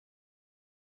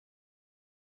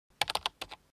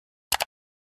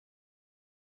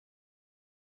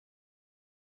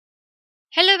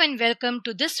Hello and welcome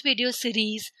to this video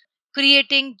series,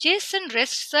 Creating JSON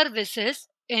REST Services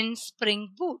in Spring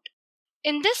Boot.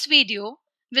 In this video,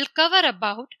 we'll cover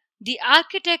about the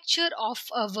architecture of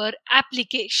our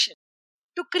application.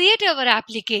 To create our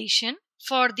application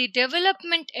for the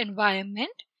development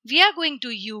environment, we are going to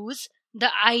use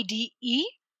the IDE.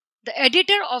 The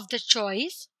editor of the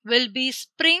choice will be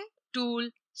Spring Tool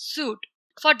Suite.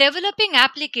 For developing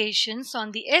applications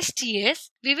on the STS,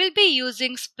 we will be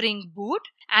using Spring Boot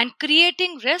and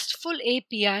creating RESTful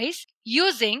APIs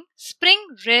using Spring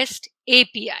REST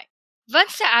API.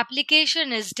 Once the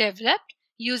application is developed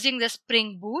using the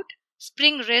Spring Boot,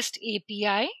 Spring REST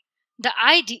API, the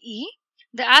IDE,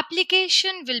 the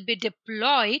application will be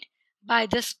deployed by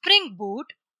the Spring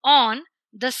Boot on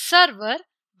the server,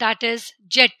 that is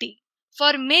Jetty.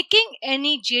 For making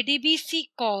any JDBC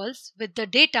calls with the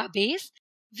database,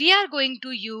 we are going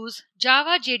to use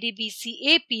Java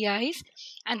JDBC APIs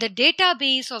and the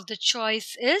database of the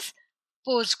choice is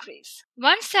Postgres.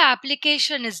 Once the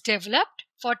application is developed,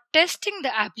 for testing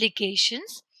the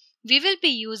applications, we will be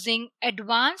using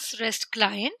Advanced REST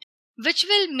Client, which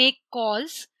will make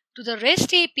calls to the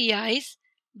REST APIs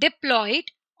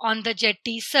deployed on the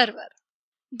Jetty server.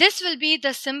 This will be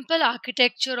the simple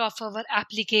architecture of our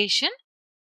application.